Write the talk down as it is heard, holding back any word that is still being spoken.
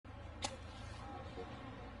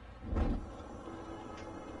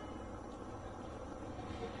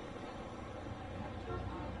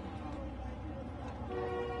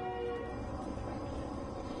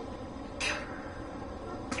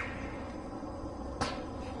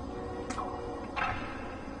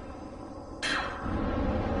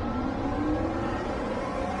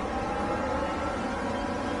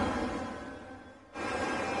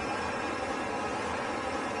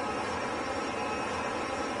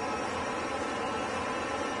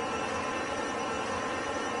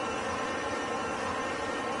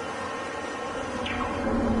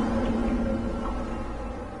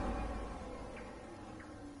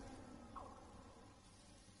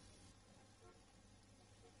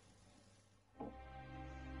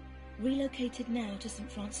Relocated now to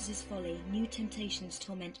St. Francis's Folly, new temptations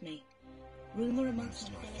torment me. Rumor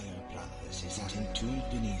amongst my fellow brothers is that entombed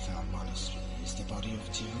beneath our monastery is the body of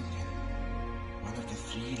Teoden, one of the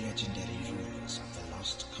 3 legendary rulers of the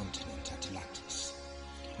lost continent Atlantis,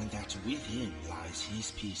 and that with him lies his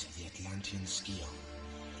piece of the Atlantean Scion,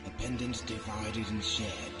 a pendant divided and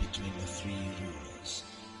shared between the 3 rulers,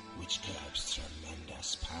 which curbs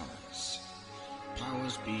tremendous powers.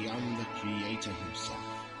 Powers beyond the Creator himself.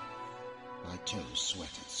 My toes sweat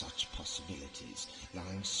at such possibilities,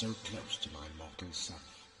 lying so close to my mortal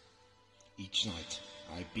self. Each night,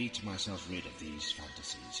 I beat myself rid of these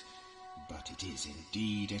fantasies, but it is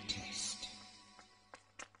indeed a test.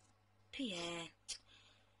 Pierre,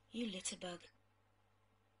 you litterbug.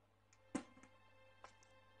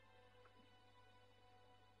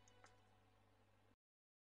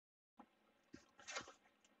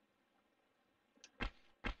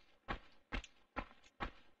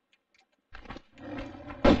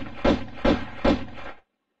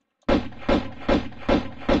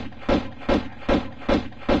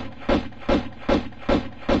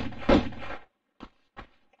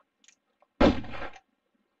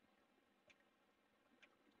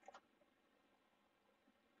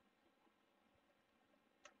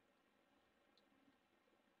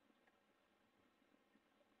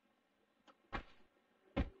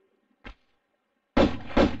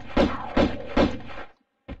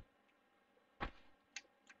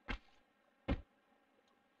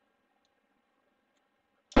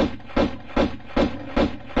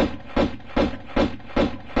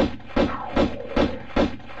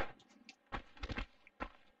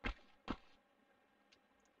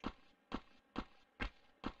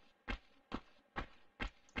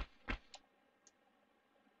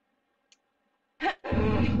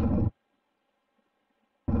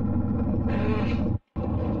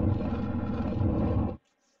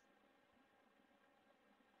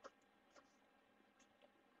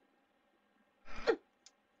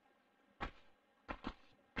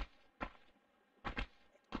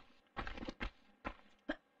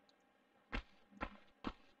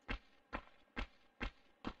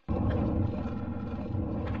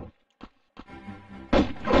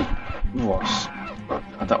 What?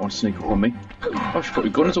 I don't want to sneak up on me. I should put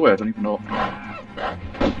your guns away, I don't even know.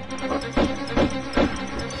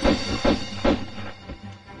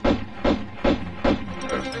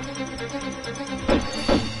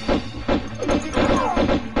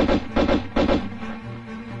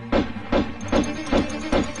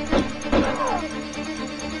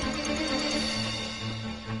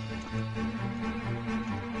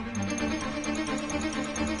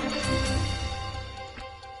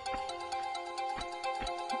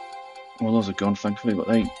 Well, those are gone, thankfully, but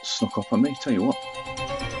they ain't snuck up on me, tell you what.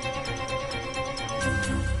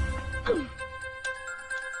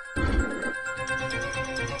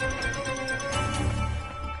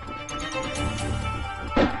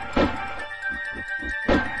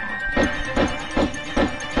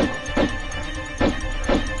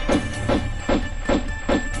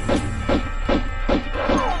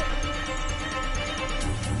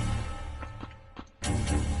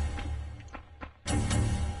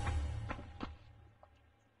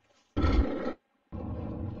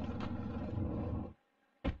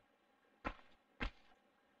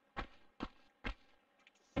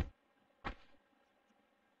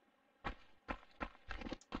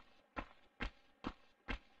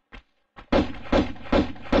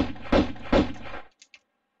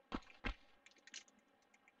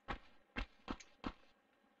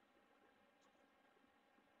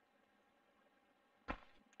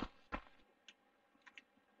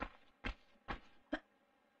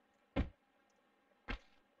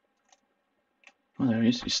 Oh, there he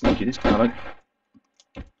is. He's sneaky, this guy, like.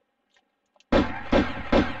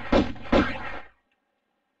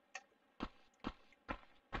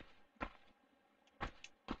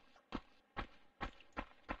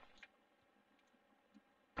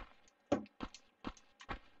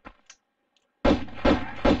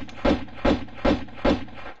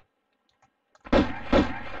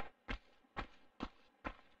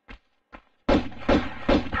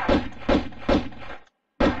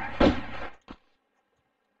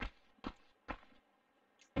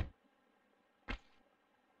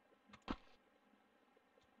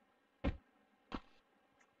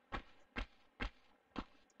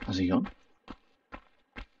 Has he gone?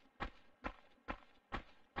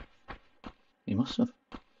 He must have.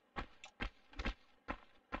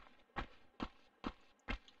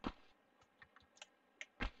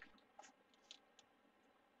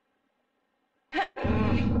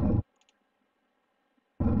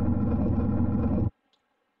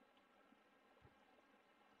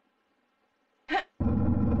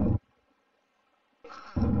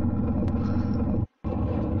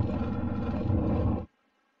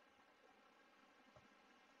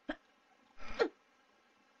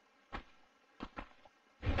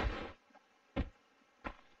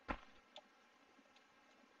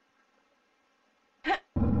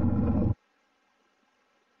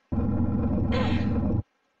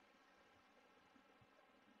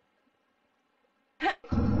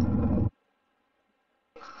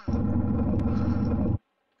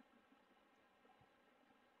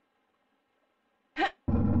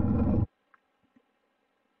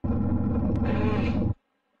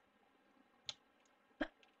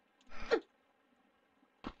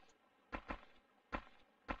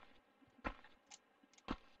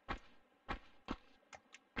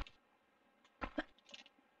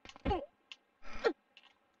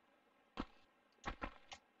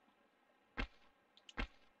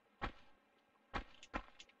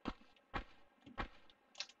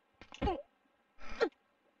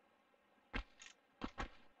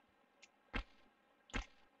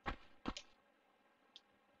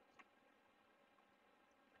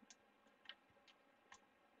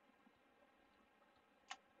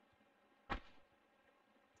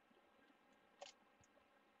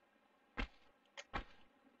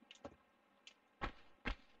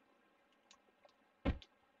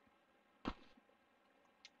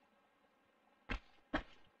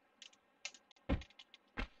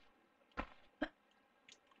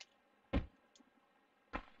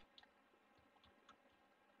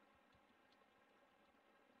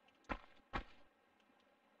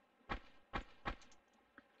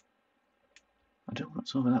 I don't know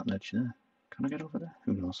what's over that ledge there. Can I get over there?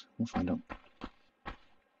 Who knows? We'll find out.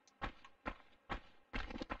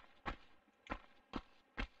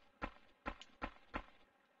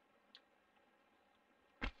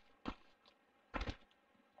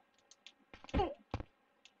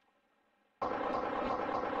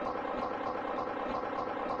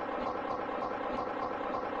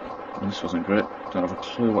 Well, this wasn't great. Don't have a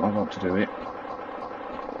clue what I'm about to do here.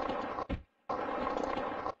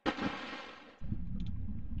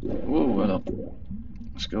 Whoa, hello.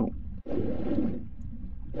 Let's go.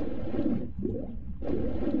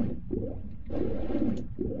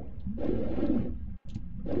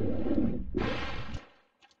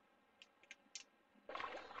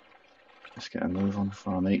 Let's get a move on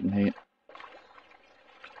before I'm eating here.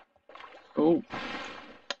 Oh.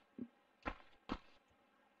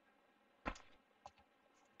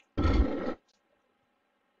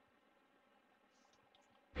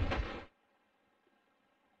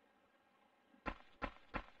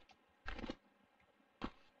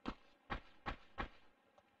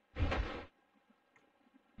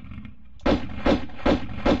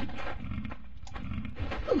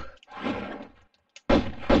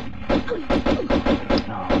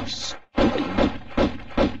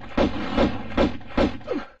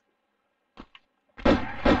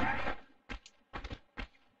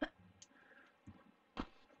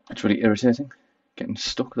 It's really irritating, getting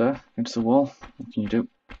stuck there against the wall. What can you do?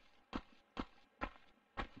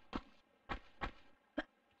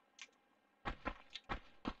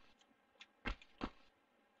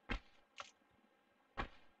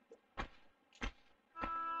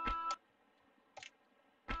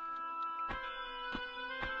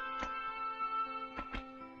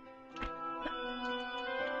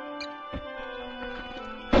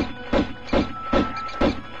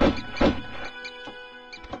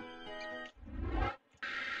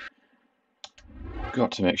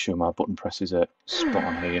 Got to make sure my button presses are spot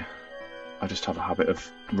on here. I just have a habit of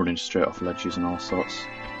running straight off ledges and all sorts.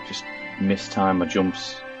 Just mistime my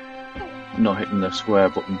jumps, not hitting the square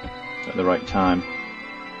button at the right time.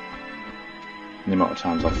 And the amount of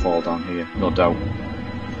times I'll fall down here, no doubt.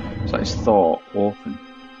 It's like it's thought open.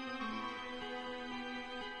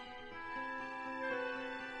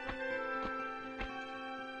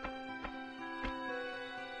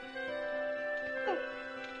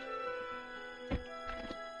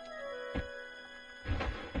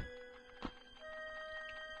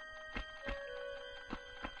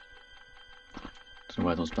 Don't know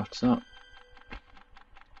where those bats are.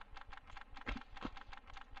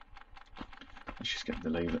 Let's just get the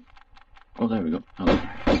lever. Oh, there we go. Hello.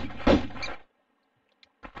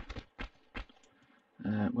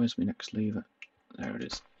 Where's my next lever? There it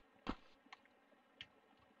is.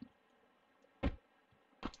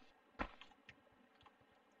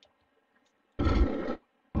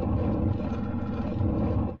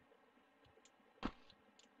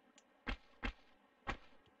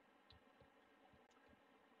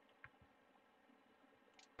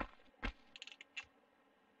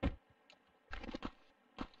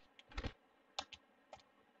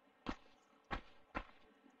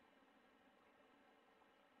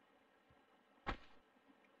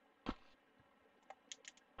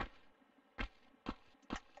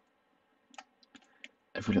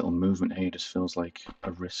 Every little movement here just feels like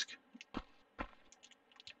a risk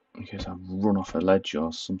in case I run off a ledge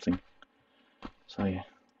or something. So yeah.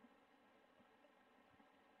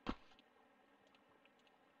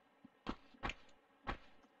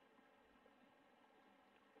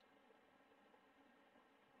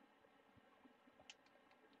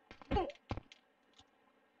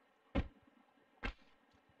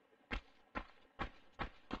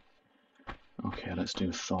 Okay, let's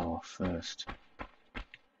do Thor first.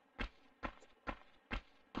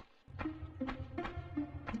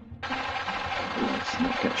 Let's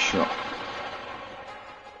not get shot.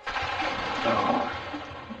 Oh,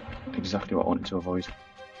 exactly what I wanted to avoid.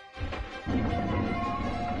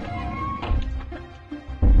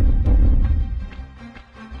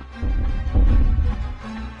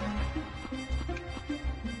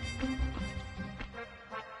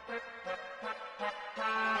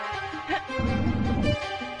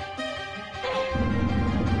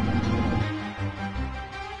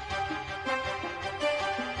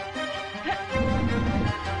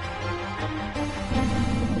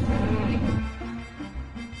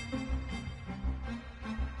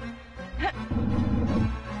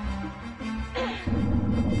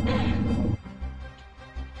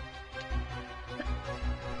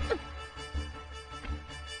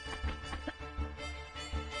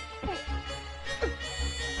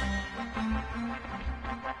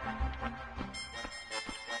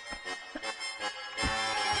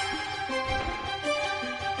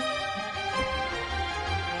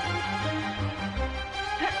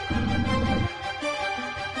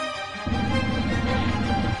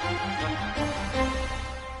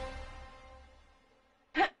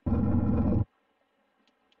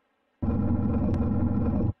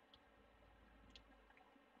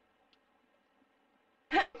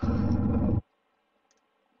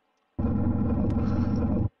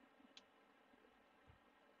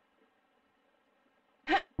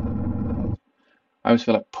 always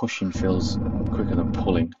feel like pushing feels quicker than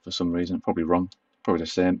pulling for some reason. Probably wrong. Probably the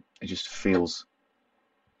same. It just feels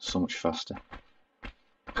so much faster.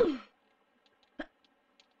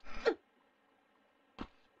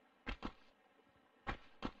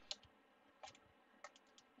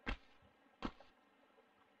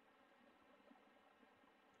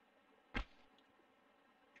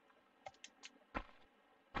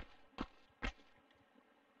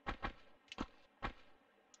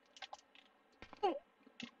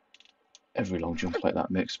 Every long jump like that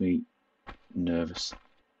makes me nervous.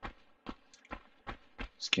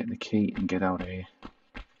 Let's get the key and get out of here.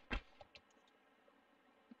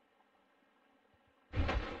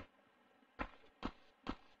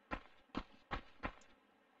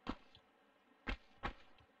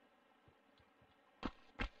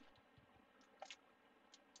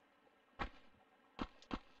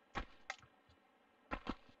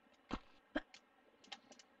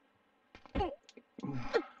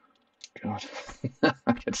 God,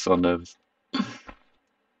 I get so nervous.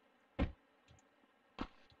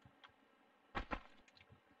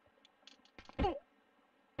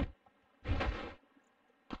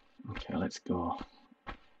 Okay, let's go.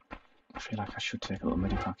 I feel like I should take a little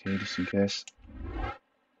medipack here just in case.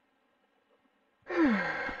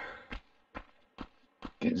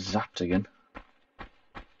 Get zapped again.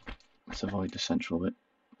 Let's avoid the central bit.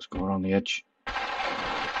 Let's go around the edge.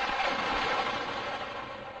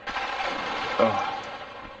 Oh.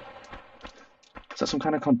 Is that some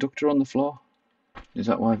kind of conductor on the floor? Is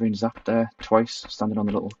that why I've been zapped there twice, standing on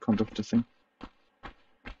the little conductor thing?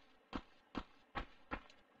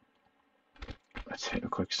 Let's hit a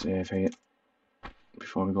quick save here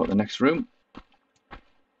before we go to the next room.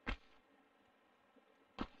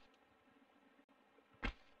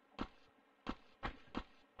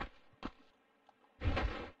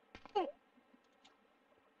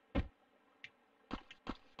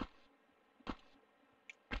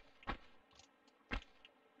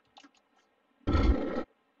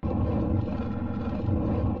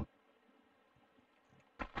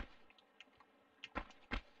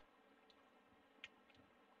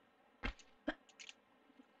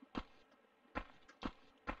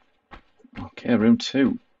 Okay, room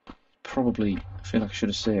 2. Probably, I feel like I should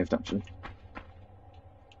have saved actually.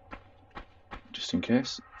 Just in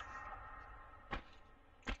case.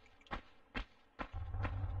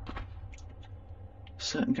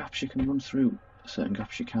 Certain gaps you can run through, certain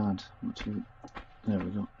gaps you can't. Not too. There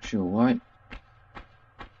we go. Sure why.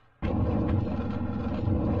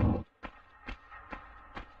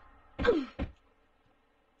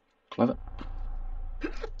 Clever.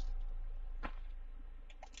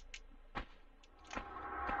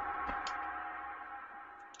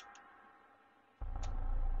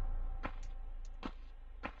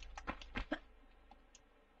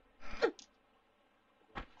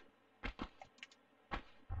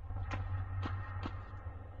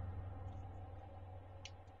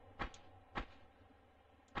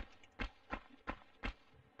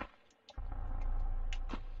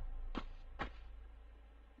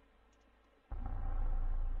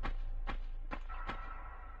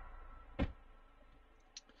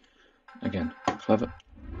 Again, clever.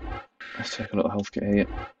 Let's take a little health kit here.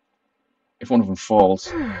 If one of them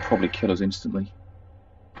falls, probably kill us instantly.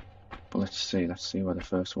 But let's see where the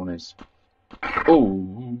first one is.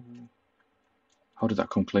 Oh! How did that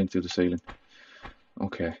come clean through the ceiling?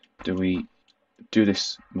 Okay, do we do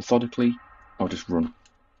this methodically or just run?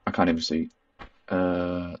 I can't even see.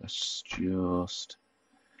 Let's just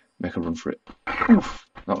make a run for it. Oof!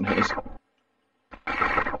 That one hit us.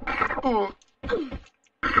 Oh.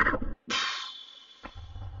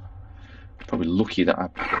 Probably lucky that I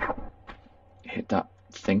hit that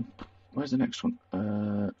thing. Where's the next one?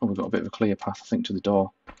 Oh, we've got a bit of a clear path, I think, to the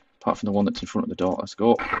door. Apart from the one that's in front of the door. Let's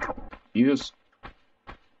go. Use.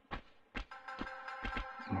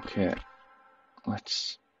 Okay.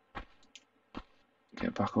 Let's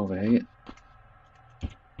get back over here.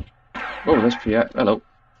 Oh, there's Pierre. Hello.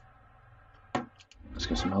 Let's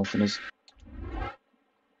get some health in us.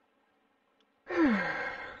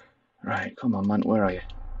 Right, come on, man. Where are you?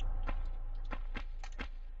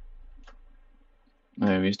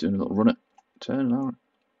 There he is, doing a little run it. Turn out.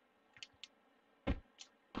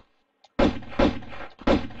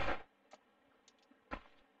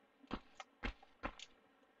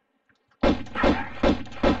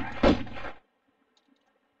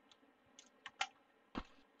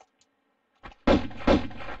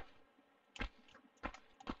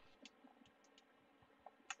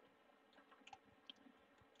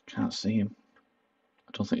 Can't see him.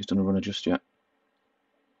 I don't think he's done a runner just yet.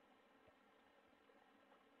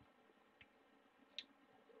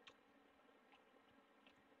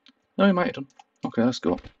 No, he might have done. Okay, let's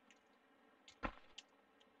go.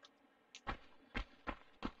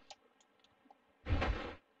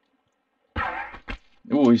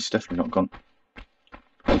 Oh, he's definitely not gone.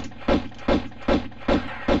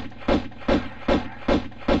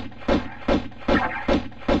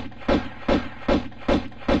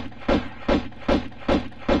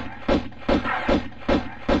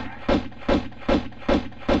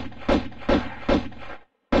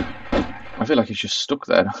 I feel like he's just stuck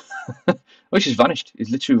there. Oh, he's just vanished. He's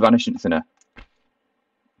literally vanished into thin air.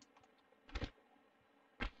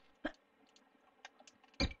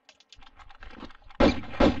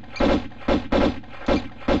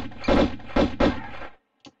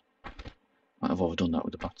 Might have overdone that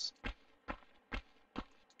with the bats.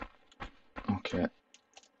 Okay,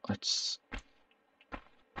 let's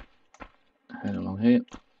head along here.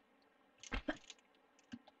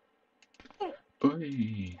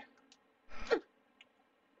 Oi.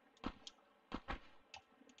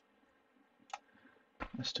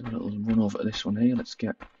 Let's do a little run over to this one here. Let's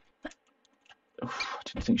get... Oof, I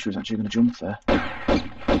didn't think she was actually going to jump there.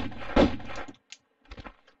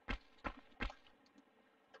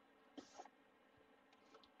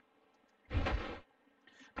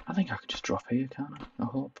 I think I could just drop here, can't I? I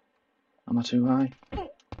hope. Am I too high?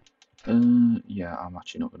 Yeah, I'm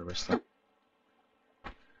actually not going to risk that.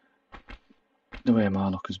 The way my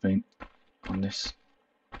luck has been on this.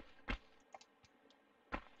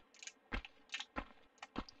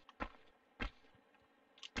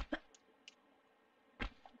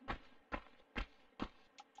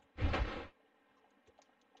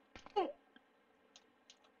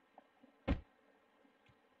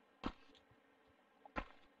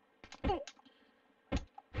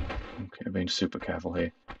 Okay, I'm being super careful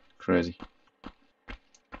here. Crazy.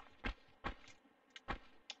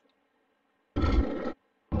 And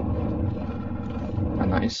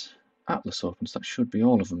that is Atlas opens. That should be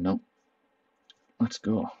all of them now. Let's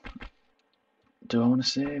go. Do I want to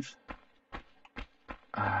save?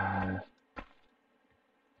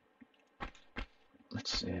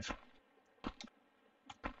 Let's save.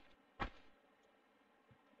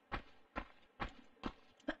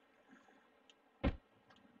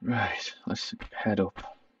 Right, let's head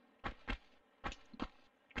up.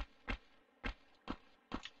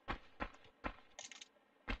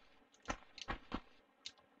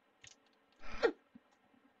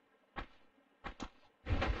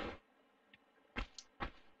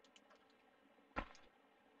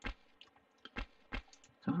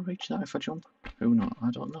 Can I reach that if I jump? Who knows? I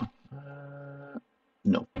don't know.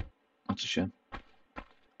 No, that's a shame.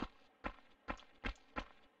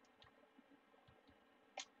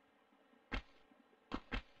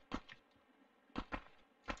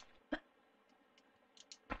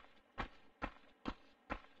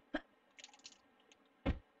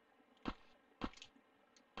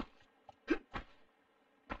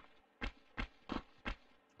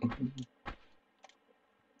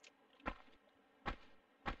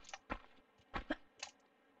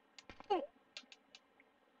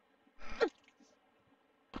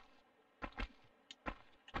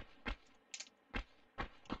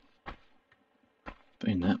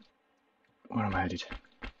 Been there. Where am I headed?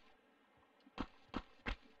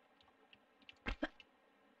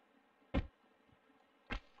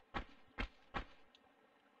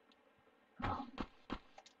 Oh.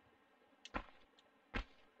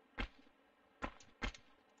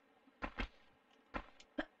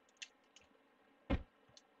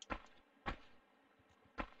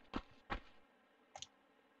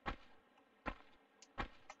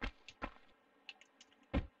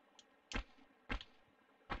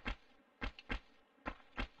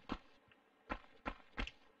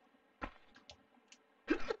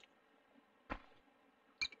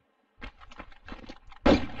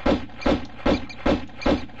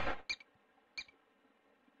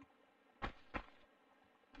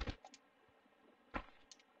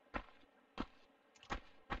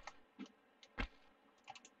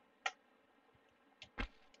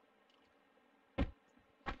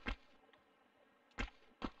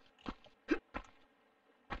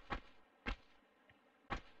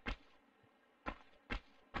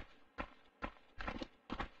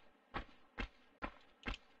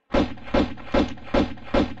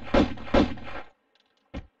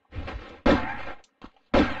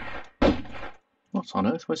 What on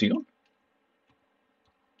earth? Where's he gone?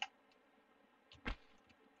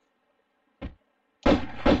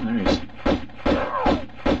 There he is.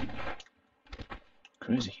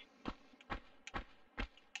 Crazy.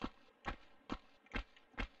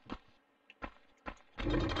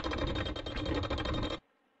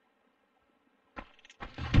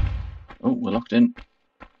 Oh, we're locked in.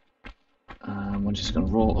 we're just going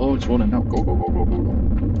to roll. Oh, it's running now. Go, go, go, go, go, go.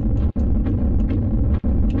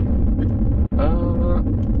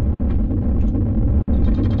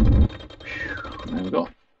 There we go.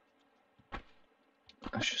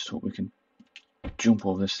 Let's just hope we can jump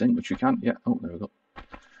over this thing, which we can't. Yeah, oh, there we go.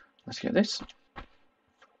 Let's get this.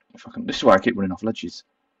 If I can. This is why I keep running off ledges.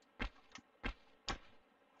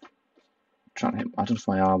 Trying to hit. I don't know if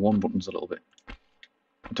my R1 button's a little bit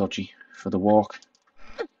dodgy for the walk.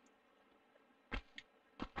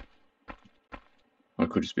 Or it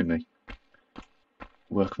could just be me.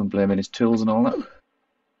 Workman blaming his tools and all that.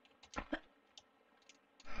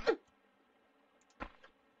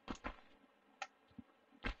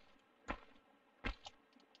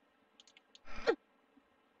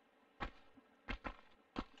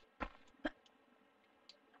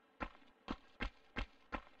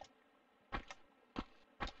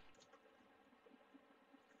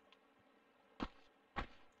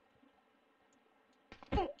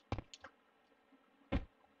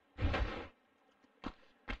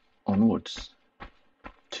 Onwards.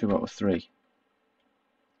 2 out of 3.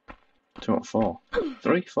 2 out of 4.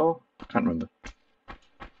 3, 4? Can't remember.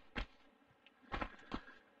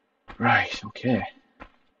 Right, okay.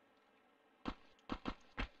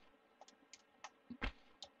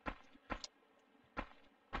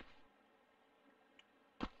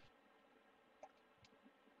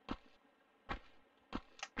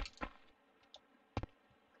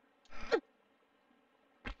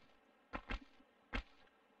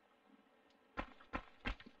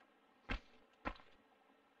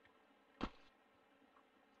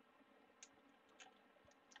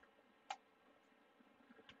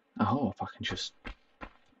 I hope I can just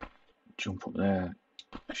jump up there,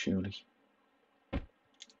 surely.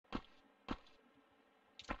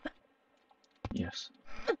 Yes.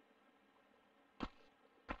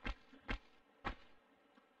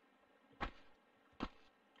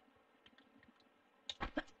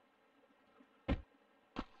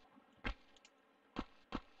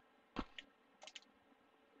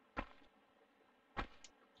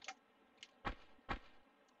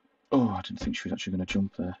 Oh, I didn't think she was actually going to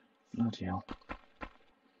jump there. Bloody hell.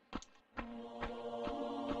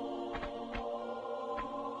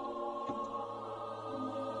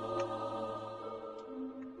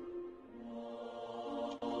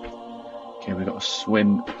 Okay, we got to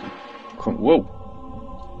swim. Come, whoa!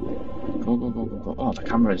 Go, go, go, go, go. Oh, the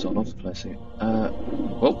camera is all over the place here.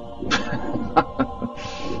 Whoa!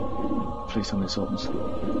 Please tell me this opens.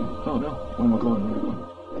 Oh no, where am I going? Where am I going?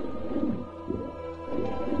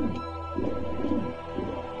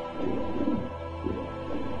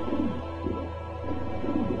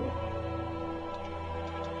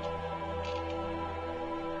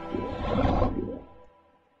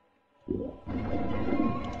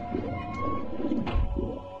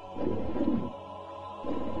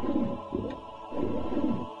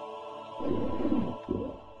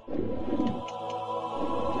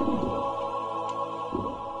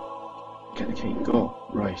 Get the key, go.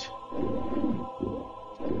 Right.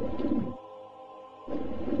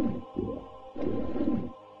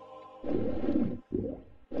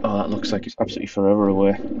 Oh, that looks like it's absolutely forever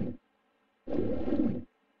away.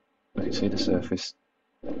 I can see the surface.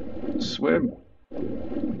 Swim!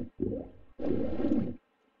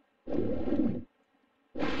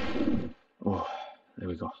 Oh, there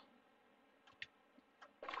we go.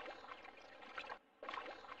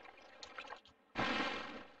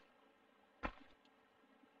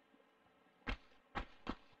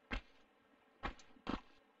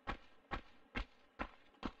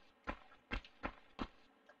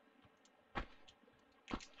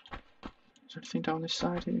 Is there anything down this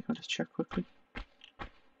side here? Can I just check quickly?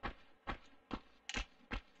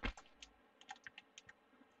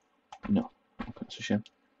 No. Okay, that's a shame.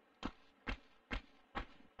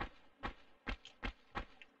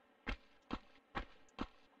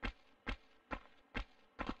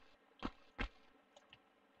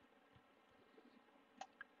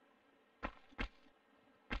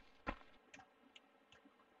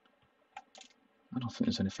 I don't think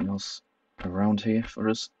there's anything else around here for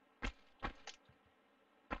us.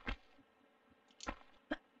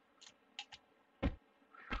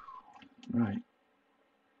 Right.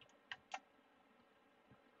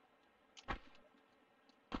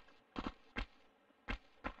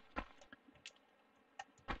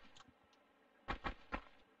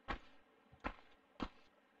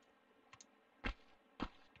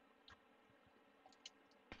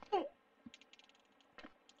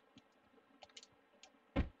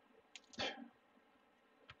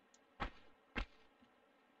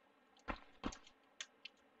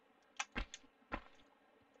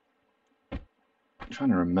 I'm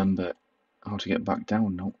trying to remember how to get back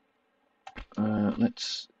down now.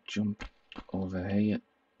 Let's jump over here.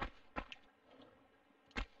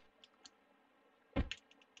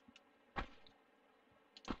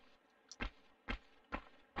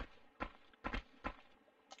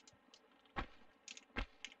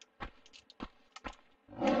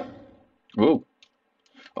 Whoa!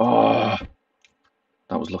 Oh,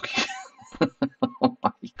 that was lucky. Oh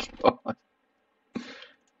my god.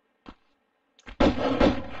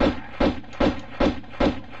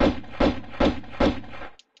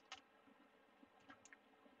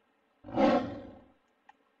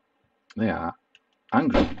 They are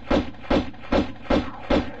angry.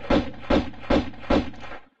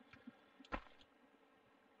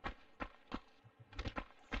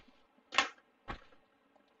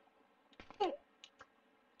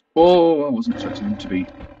 Whoa, I wasn't expecting them to be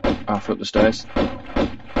halfway up the stairs.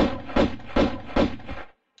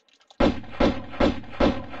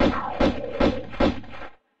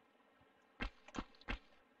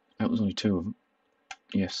 That was only two of them.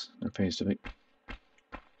 Yes, there appears to be.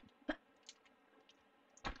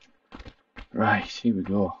 Right, here we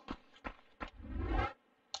go.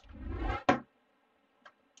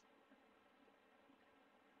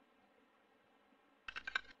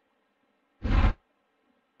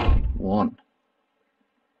 One.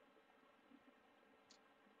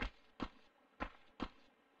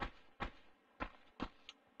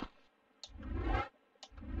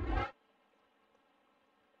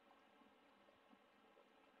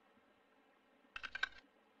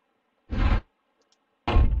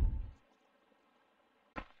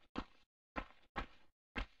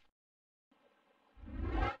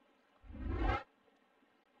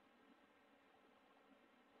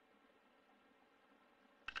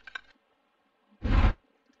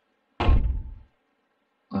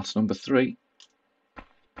 That's number 3.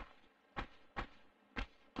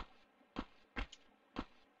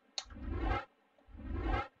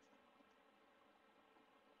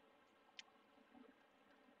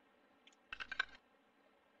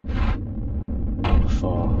 Number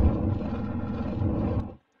 4.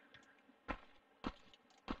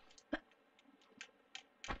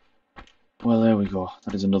 Well, there we go.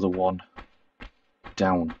 That is another one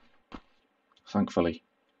down. Thankfully.